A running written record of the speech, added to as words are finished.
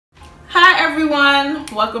everyone,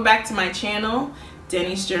 welcome back to my channel,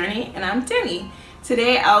 Denny's Journey, and I'm Denny.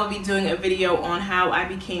 Today I'll be doing a video on how I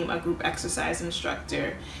became a group exercise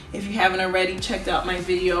instructor. If you haven't already checked out my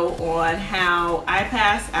video on how I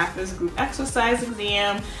passed AFA's group exercise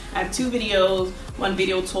exam, I have two videos. One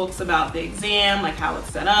video talks about the exam, like how it's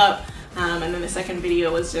set up, and then the second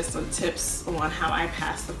video is just some tips on how I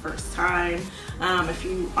passed the first time. If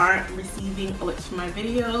you aren't receiving alerts from my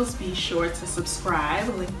videos, be sure to subscribe,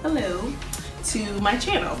 link below, to my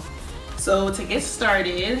channel. So to get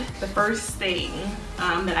started, the first thing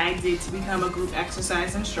that I did to become a group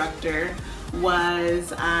exercise instructor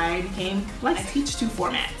was I teach two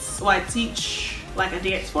formats. So I teach like a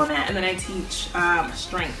dance format, and then I teach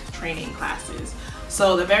strength training classes.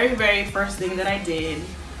 So the very first thing that I did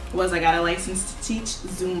was I got a license to teach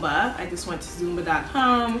Zumba. I just went to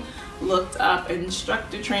zumba.com, looked up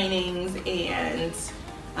instructor trainings, and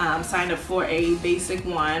signed up for a basic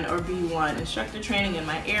 1 or B1 instructor training in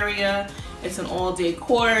my area. It's an all-day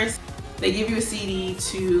course. They give you a CD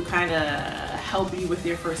to kind of help you with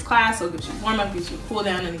your first class. So it gives you warm-up, gives you a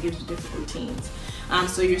cool-down, and it gives you different routines.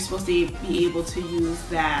 So you're supposed to be able to use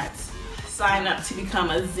that. Sign up to become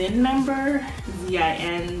a ZIN member,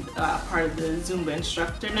 Z-I-N, part of the Zumba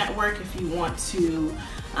Instructor Network. If you want to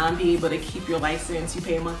be able to keep your license, you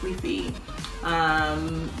pay a monthly fee.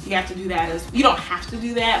 You have to do that you don't have to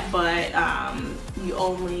do that, but you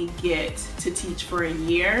only get to teach for a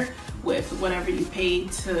year with whatever you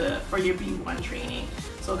paid for your B1 training.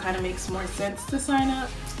 So it kind of makes more sense to sign up.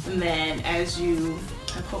 And then, as you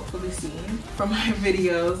have hopefully seen from my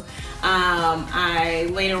videos, I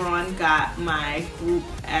later on got my group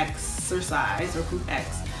exercise or group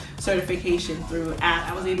X certification through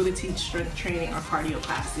I was able to teach strength training or cardio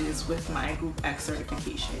classes with my group X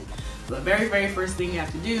certification. So the very first thing you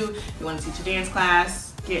have to do, you want to teach a dance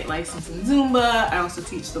class, get licensed in Zumba. I also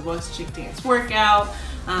teach the Boss Chick Dance Workout.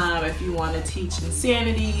 If you want to teach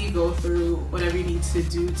Insanity, go through whatever you need to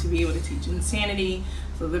do to be able to teach Insanity.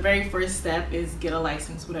 So the very first step is get a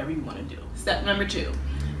license, whatever you want to do. Step number 2.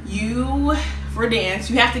 For dance,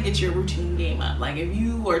 you have to get your routine game up. Like if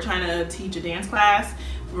you are trying to teach a dance class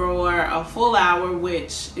for a full hour,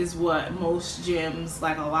 which is what most gyms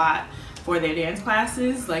like a lot for their dance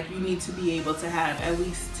classes, like you need to be able to have at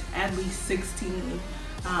least 16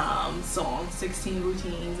 songs, 16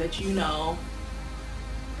 routines that you know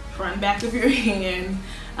front and back of your hand,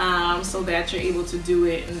 so that you're able to do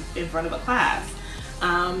it in front of a class.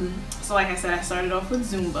 So like I said, I started off with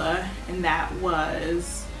Zumba, and that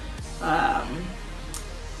was not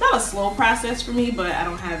a slow process for me, but I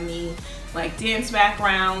don't have any like dance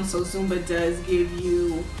background, so Zumba does give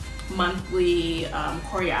you monthly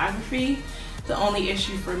choreography. The only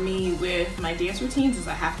issue for me with my dance routines is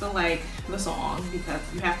I have to like the song, because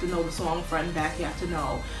you have to know the song front and back. You have to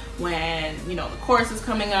know when, you know, the chorus is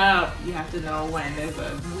coming up. You have to know when there's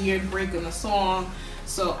a weird break in the song.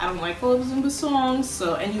 So I don't like all of Zumba songs.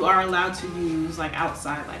 So, and you are allowed to use like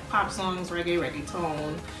outside, like pop songs,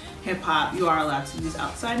 reggaeton, hip hop. You are allowed to use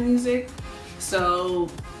outside music. So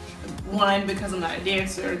 1, because I'm not a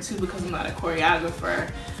dancer, 2, because I'm not a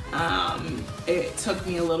choreographer, it took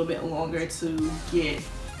me a little bit longer to get,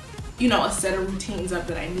 you know, a set of routines up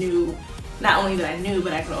that I knew, not only that I knew,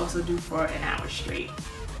 but I could also do for an hour straight.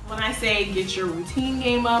 When I say get your routine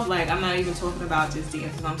game up, like I'm not even talking about just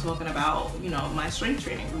dances, I'm talking about, you know, my strength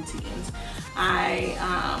training routines.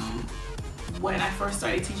 When I first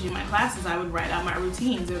started teaching my classes, I would write out my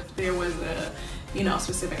routines. If there was a, you know,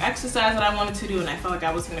 specific exercise that I wanted to do and I felt like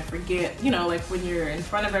I was going to forget, you know, like when you're in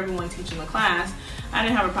front of everyone teaching the class, I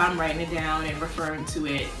didn't have a problem writing it down and referring to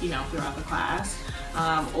it, you know, throughout the class.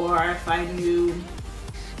 Or if I knew,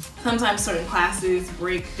 sometimes certain classes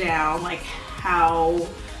break down like how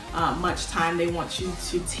much time they want you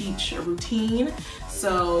to teach a routine.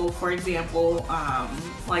 So for example,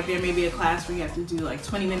 like there may be a class where you have to do like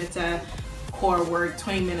 20 minutes of core work,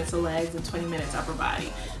 20 minutes of legs, and 20 minutes upper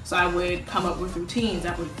body. So I would come up with routines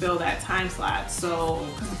that would fill that time slot. So,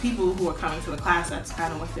 because the people who are coming to the class, that's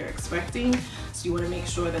kind of what they're expecting. So you want to make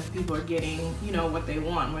sure that the people are getting, you know, what they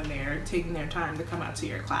want when they're taking their time to come out to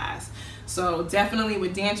your class. So definitely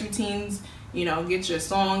with dance routines, you know, get your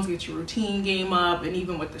songs, get your routine game up. And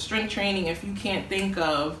even with the strength training, if you can't think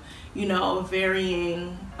of, you know,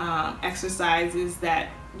 varying exercises that,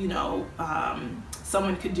 you know,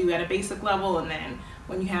 someone could do at a basic level, and then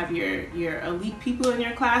when you have your elite people in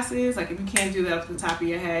your classes, like if you can't do that off the top of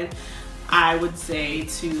your head, I would say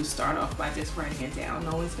to start off by just writing it down.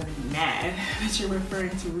 No one's going to be mad that you're referring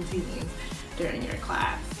to routines during your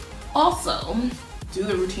class. Also, do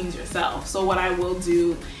the routines yourself. So what I will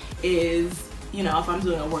do is you know, if I'm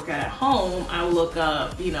doing a workout at home, I'll look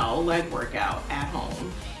up, you know, leg workout at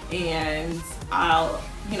home, and I'll,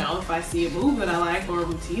 you know, if I see a move that I like or a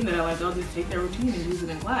routine that I like, I'll just take that routine and use it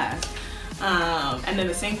in class. And then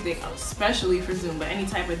the same thing, especially for Zumba, any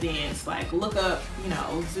type of dance, like look up, you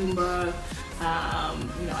know, Zumba,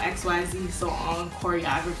 you know, XYZ song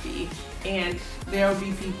choreography, and there'll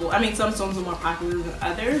be people, I mean, some songs are more popular than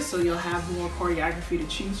others, so you'll have more choreography to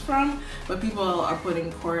choose from, but people are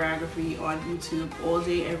putting choreography on YouTube all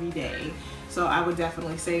day, every day. So I would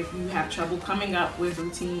definitely say if you have trouble coming up with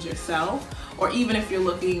routines yourself, or even if you're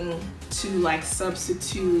looking to like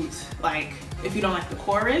substitute, like if you don't like the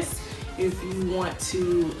chorus, if you want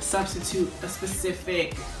to substitute a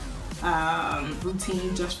specific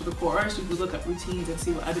routine just for the chorus, you can look up routines and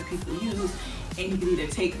see what other people use, and you can either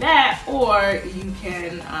take that, or you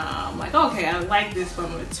can like, okay, I like this, but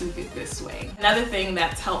I'm going to tweak it this way. Another thing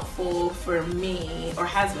that's helpful for me, or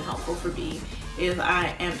has been helpful for me, is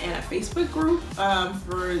I am in a Facebook group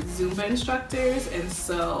for Zumba instructors, and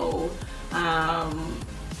so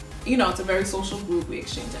you know, it's a very social group. We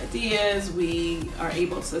exchange ideas. We are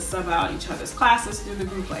able to sub out each other's classes through the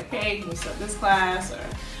group, like, hey, can you sub this class, or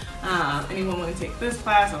anyone want to take this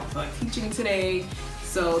class? I don't feel like teaching today.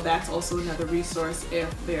 So that's also another resource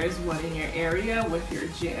if there's one in your area with your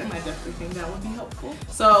gym. I definitely think that would be helpful.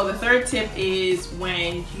 So the third tip is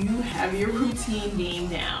when you have your routine game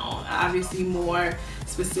down, obviously more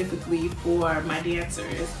specifically for my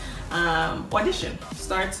dancers, audition.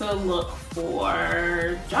 Start to look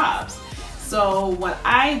for jobs. So what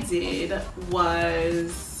I did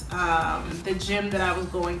was the gym that I was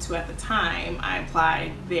going to at the time, I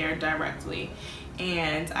applied there directly,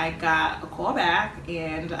 and I got a call back,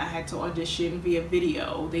 and I had to audition via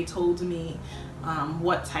video. They told me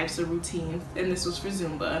what types of routines, and this was for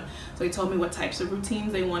Zumba, so they told me what types of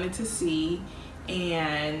routines they wanted to see,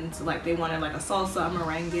 and like they wanted like a salsa,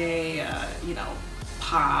 merengue, you know,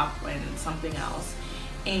 pop, and something else,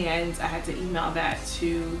 and I had to email that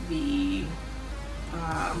to the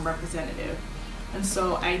representative. And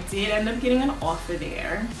so I did end up getting an offer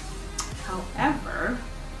there. However,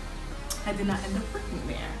 I did not end up working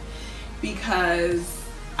there because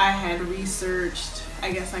I had researched,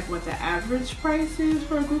 I guess, like what the average price is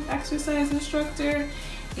for a group exercise instructor,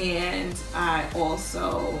 and I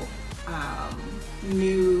also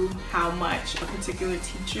knew how much a particular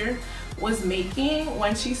teacher was making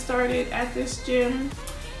when she started at this gym,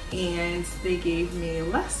 and they gave me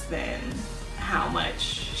less than how much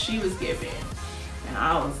she was giving. And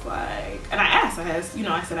I was like, and I asked, you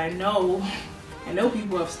know, I said, I know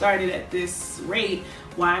people have started at this rate.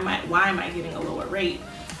 Why am I getting a lower rate?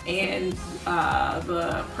 And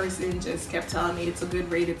the person just kept telling me it's a good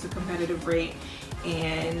rate, it's a competitive rate.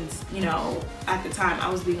 And you know, at the time I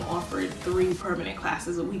was being offered 3 permanent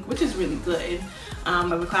classes a week, which is really good.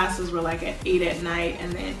 But the classes were like at 8 at night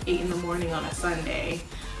and then 8 in the morning on a Sunday.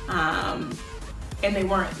 And they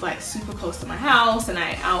weren't like super close to my house, and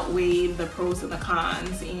I outweighed the pros and the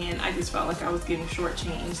cons, and I just felt like I was getting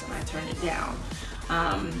shortchanged, and I turned it down.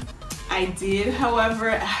 I did, however,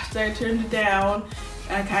 after I turned it down,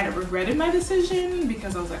 I kind of regretted my decision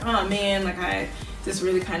because I was like, oh man, like I just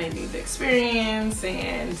really kind of need the experience,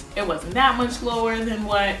 and it wasn't that much lower than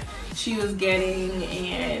what she was getting,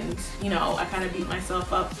 and you know, I kind of beat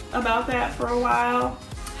myself up about that for a while.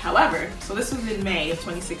 However, so this was in May of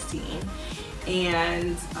 2016,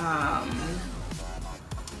 and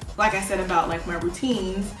like I said about like my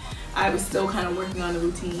routines, I was still kind of working on the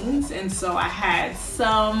routines, and so I had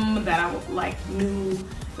some that I like knew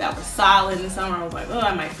that was solid, and some I was like, oh,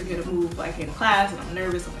 I might forget a move like in class, and I'm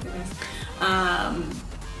nervous, oh my goodness.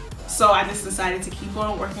 So I just decided to keep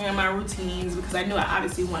on working on my routines because I knew I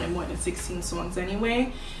obviously wanted more than 16 songs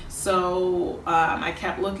anyway. So I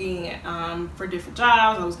kept looking for different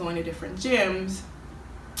jobs. I was going to different gyms,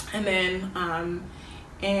 and then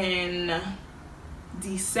in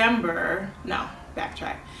December, no,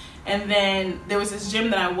 backtrack. And then there was this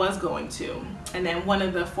gym that I was going to, and then one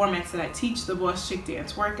of the formats that I teach, the Boss Chick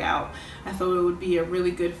Dance Workout, I thought it would be a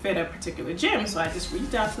really good fit at a particular gym. So I just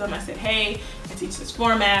reached out to them. I said, hey, I teach this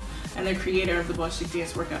format, and the creator of the Boss Chick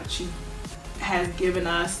Dance Workout, she has given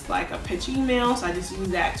us like a pitch email, so I just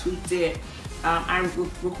used that, tweaked it. I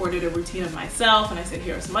recorded a routine of myself, and I said,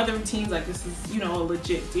 here are some other routines, like this is, you know, a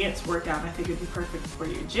legit dance workout, and I think it'd be perfect for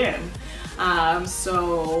your gym.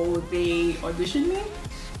 So they auditioned me.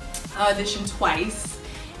 I auditioned twice,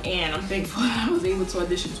 and I'm thankful that I was able to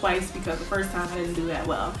audition twice because the first time I didn't do that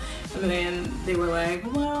well. And then they were like,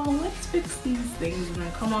 well, let's fix these things and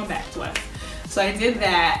then come on back to us. So I did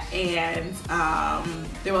that, and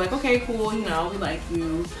they were like, okay, cool, you know, we like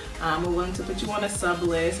you. We're willing to put you on a sub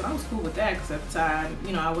list. And I was cool with that because at the time,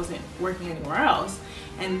 you know, I wasn't working anywhere else.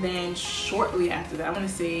 And then shortly after that, I want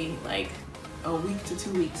to say like a week to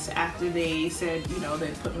 2 weeks after they said, you know,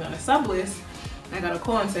 they put me on a sub list, I got a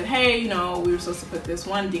call and said, hey, you know, we were supposed to put this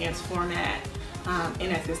one dance format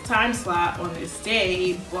in at this time slot on this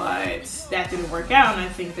day, but that didn't work out, and I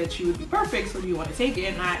think that you would be perfect, so do you want to take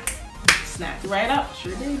it? And I snapped it right up,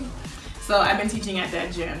 sure did. So I've been teaching at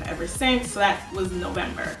that gym ever since. So that was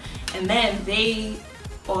November. And then they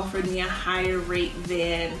offered me a higher rate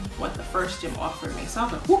than what the first gym offered me. So I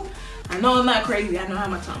was like, whoop, I know I'm not crazy, I know how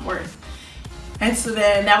much I'm worth. And so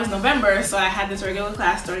then that was November, so I had this regular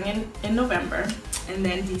class starting in November. And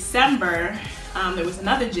then December, there was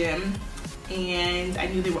another gym, and I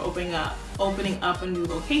knew they were opening up a new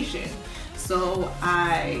location. So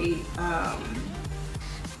I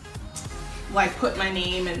like put my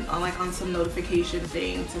name and on some notification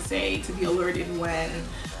thing to be alerted when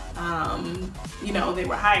you know, they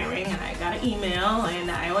were hiring, and I got an email and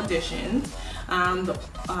I auditioned. The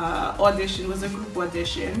audition was a group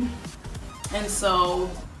audition, and so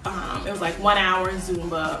it was like 1 hour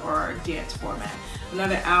Zumba or dance format,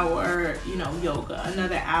 another hour, you know, yoga,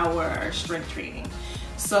 another hour strength training.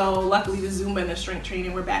 So luckily the Zumba and the strength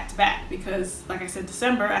training were back to back because, like I said,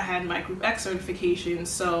 December I had my Group X certification.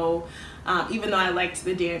 So even though I liked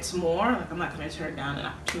the dance more, like I'm not going to turn down an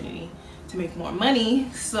opportunity to make more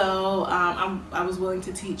money. So I was willing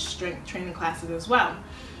to teach strength training classes as well.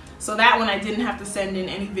 So that one I didn't have to send in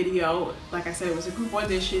any video. Like I said, it was a group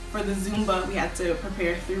audition. For the Zumba, we had to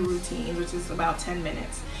prepare 3 routines, which is about 10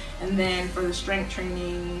 minutes. And then for the strength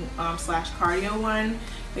training slash cardio one,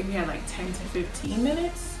 I think we had like 10 to 15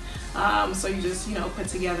 minutes. So you just, you know, put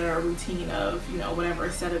together a routine of, you know, whatever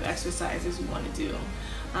set of exercises you want to do.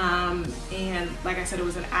 And like I said, it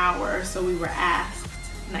was an hour, so we were asked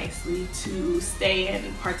nicely to stay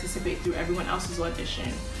and participate through everyone else's audition,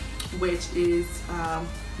 which is,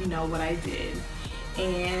 you know, what I did.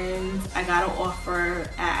 And I got an offer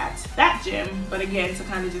at that gym, but again, to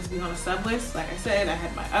kind of just be on a sub list. Like I said, I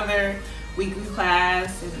had my other weekly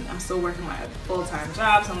class and I'm still working my full-time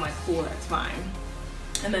job, so I'm like, cool, that's fine.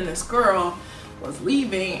 And then this girl was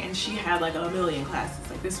leaving and she had like 1 million classes.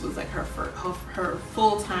 Like this was like her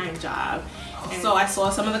full-time job. And so I saw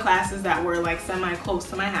some of the classes that were like semi-close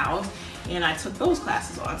to my house, and I took those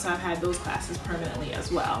classes on. So I've had those classes permanently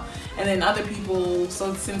as well. And then other people,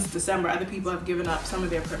 so since December, other people have given up some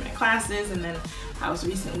of their permanent classes, and then I was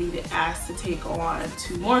recently asked to take on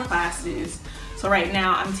 2 more classes. So right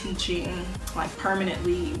now I'm teaching like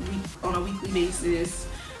permanently on a weekly basis,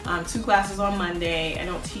 2 classes on Monday. I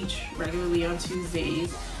don't teach regularly on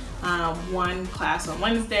Tuesdays. 1 class on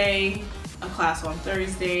Wednesday, a class on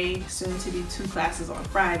Thursday, soon to be 2 classes on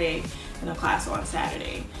Friday, and a class on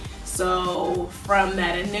Saturday. So from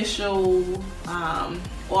that initial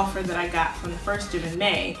offer that I got from the first gym in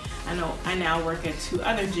May, I now work at 2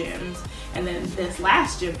 other gyms, and then this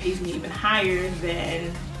last gym pays me even higher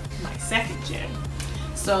than my second gym.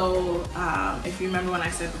 So if you remember when I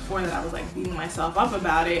said before that I was like beating myself up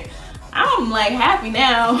about it, I'm like happy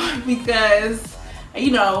now because,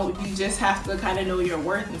 you know, you just have to kind of know your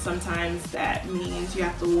worth, and sometimes that means you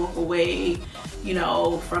have to walk away, you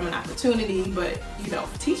know, from an opportunity. But, you know,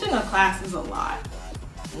 teaching a class is a lot.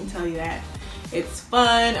 Let me tell you that. It's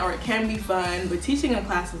fun, or it can be fun, but teaching a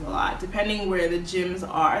class is a lot, depending where the gyms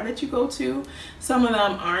are that you go to. Some of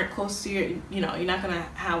them aren't close to your, you know, you're not gonna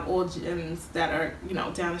have all gyms that are, you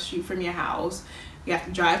know, down the street from your house. You have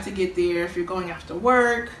to drive to get there. If you're going after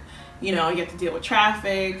work, you know, you have to deal with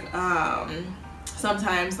traffic.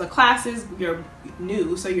 Sometimes the classes, you're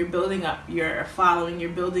new, so you're building up your following,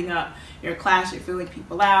 you're building up your class, you're filling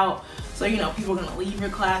people out. So, you know, people are gonna leave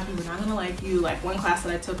your class, people are not gonna like you. Like one class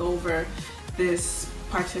that I took over, this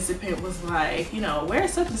participant was like, you know,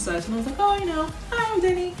 where's such and such? And I was like, oh, you know, hi, I'm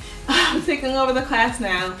Denny. I'm taking over the class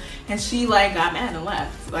now. And she like got mad and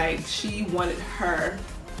left. Like she wanted her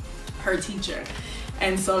teacher.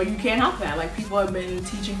 And so you can't help that. Like people have been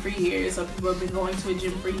teaching for years, or people have been going to a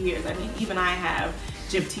gym for years. I mean, even I have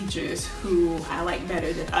gym teachers who I like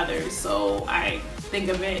better than others. So I think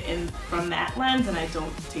of it from that lens, and I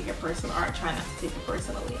don't take it personal, or I try not to take it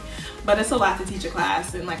personally. But it's a lot to teach a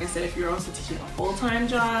class. And like I said, if you're also teaching a full-time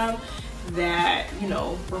job that, you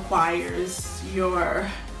know, requires your,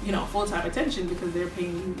 you know, full-time attention because they're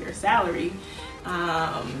paying you your salary,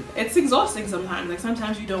 it's exhausting sometimes. Like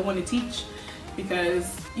sometimes you don't want to teach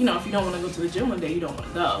because, you know, if you don't want to go to the gym one day, you don't want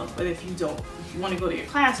to go. But if you want to go to your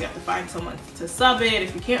class, you have to find someone to sub it.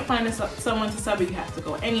 If you can't find someone to sub it, you have to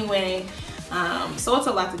go anyway. So it's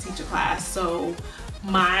a lot to teach a class. So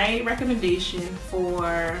my recommendation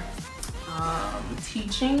for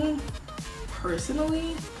teaching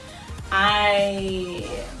personally,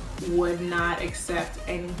 I would not accept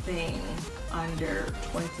anything under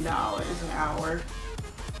 $20 an hour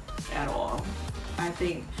at all. I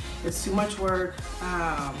think it's too much work.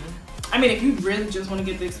 I mean, if you really just want to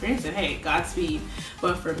get the experience, then hey, Godspeed.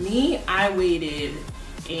 But for me, I waited,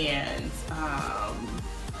 and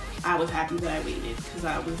I was happy that I waited, because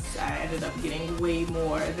I ended up getting way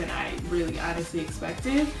more than I really honestly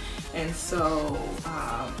expected, and so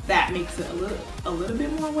that makes it a little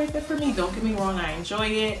bit more worth it for me. Don't get me wrong, I enjoy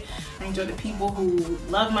it. I enjoy the people who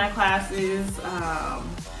love my classes,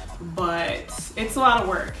 but it's a lot of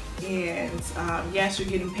work. And yes, you're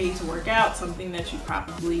getting paid to work out, something that you'd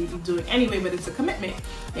probably be doing anyway, but it's a commitment.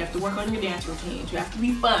 You have to work on your dance routines, you have to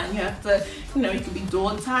be fun, you have to, you know, you could be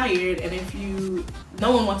dog tired, and if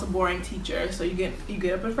no one wants a boring teacher, so you get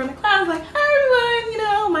up in front of class like, hi everyone, you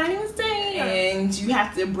know, my name is Dane, and you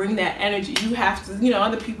have to bring that energy. You have to, you know,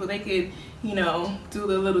 other people, they could, you know, do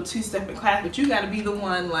the little two-step in class, but you got to be the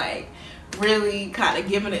one like really kind of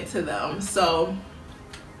giving it to them. So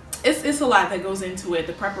it's a lot that goes into it.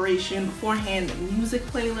 The preparation beforehand, the music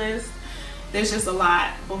playlist, there's just a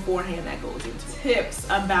lot beforehand that goes into it. Tips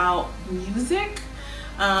about music,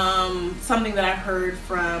 something that I've heard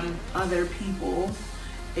from other people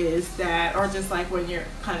is that, or just like when you're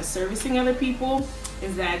kind of servicing other people,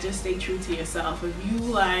 is that just stay true to yourself. If you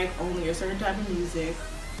like only a certain type of music,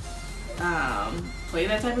 play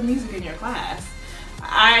that type of music in your class.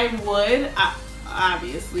 I would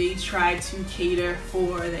obviously try to cater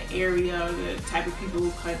for the area, the type of people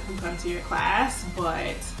who come to your class,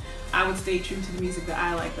 but I would stay true to the music that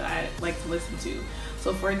I like to listen to.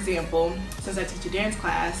 So for example, since I teach a dance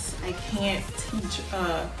class, I can't teach,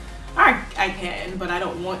 or I can, but I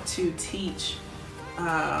don't want to teach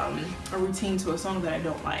a routine to a song that I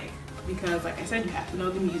don't like, because like I said, you have to know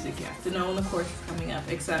the music, you have to know when the chorus is coming up,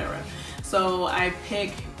 etc. So I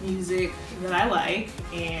pick music that I like,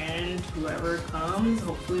 and whoever comes,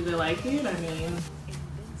 hopefully they like it. I mean,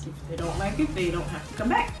 if they don't like it, they don't have to come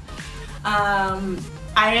back.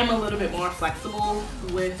 I am a little bit more flexible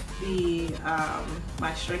with the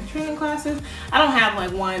my strength training classes. I don't have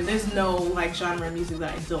like one, there's no like genre of music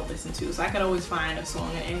that I don't listen to, so I could always find a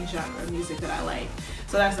song in any genre of music that I like,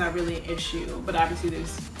 so that's not really an issue. But obviously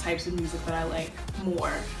there's types of music that I like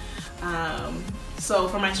more. So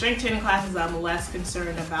for my strength training classes, I'm less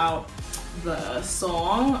concerned about the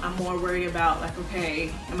song. I'm more worried about like,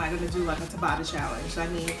 okay, am I gonna do like a Tabata challenge? I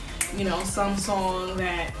need, you know, some song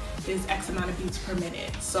that is X amount of beats per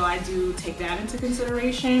minute. So I do take that into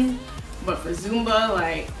consideration. But for Zumba,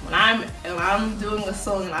 like when I'm doing a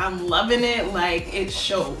song and I'm loving it, like it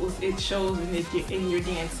shows. It shows in your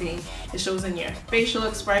dancing. It shows in your facial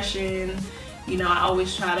expression. You know, I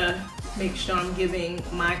always try to make sure I'm giving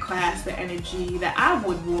my class the energy that I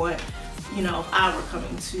would want, you know, if I were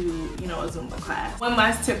coming to, you know, a Zumba class. One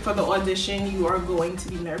last tip for the audition: you are going to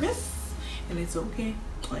be nervous, and it's okay.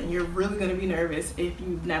 And you're really going to be nervous if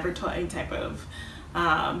you've never taught any type of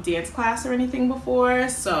dance class or anything before.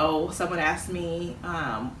 So someone asked me,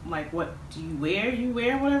 like, what do you wear? You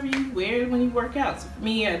wear whatever you wear when you work out. So for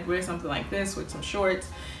me, I'd wear something like this with some shorts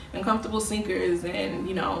and comfortable sneakers, and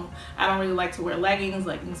you know, I don't really like to wear leggings.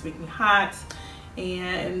 Leggings make me hot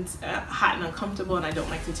and uncomfortable, and I don't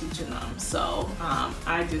like to teach in them. So I'm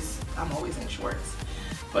always in shorts.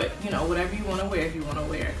 But you know, whatever you want to wear. If you want to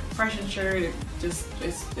wear a compression shirt,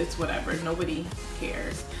 it's whatever. Nobody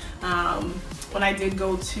cares. When I did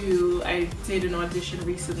an audition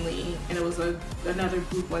recently, and it was another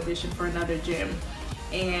group audition for another gym,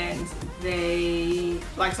 and they,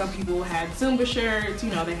 like, some people had Zumba shirts, you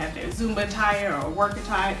know, they had their Zumba attire or work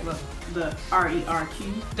attire, the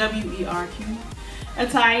W-E-R-Q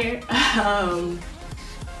attire.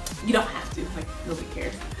 You don't have to, like, nobody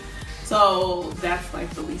cares. So that's like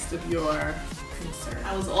the least of your concern.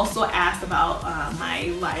 I was also asked about my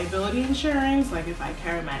liability insurance, like if I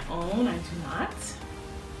carry my own. I do not.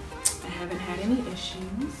 I haven't had any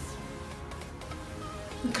issues,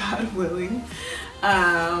 God willing.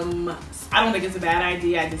 I don't think it's a bad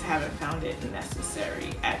idea, I just haven't found it necessary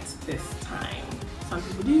at this time. Some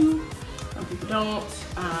people do, some people don't.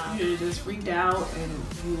 You're just freaked out and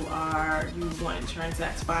you want insurance,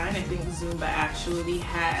 that's fine. I think Zumba actually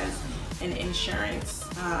has an insurance,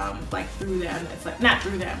 like through them. It's like, not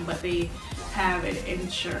through them, but they have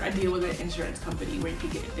a deal with an insurance company where you can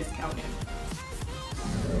get it discounted.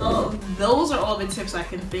 So those are all the tips I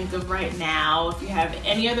can think of right now. If you have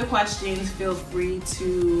any other questions, feel free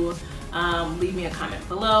to leave me a comment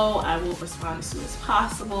below. I will respond as soon as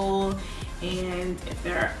possible. And if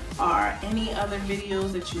there are any other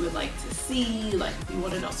videos that you would like to see, like if you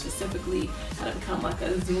want to know specifically how to become like a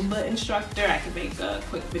Zumba instructor, I can make a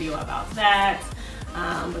quick video about that.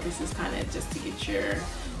 But this is kind of just to get your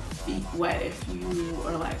feet wet if you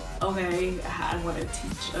are like, okay, I want to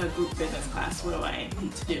teach a group fitness class. What do I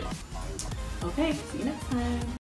need to do? Okay, see you next time.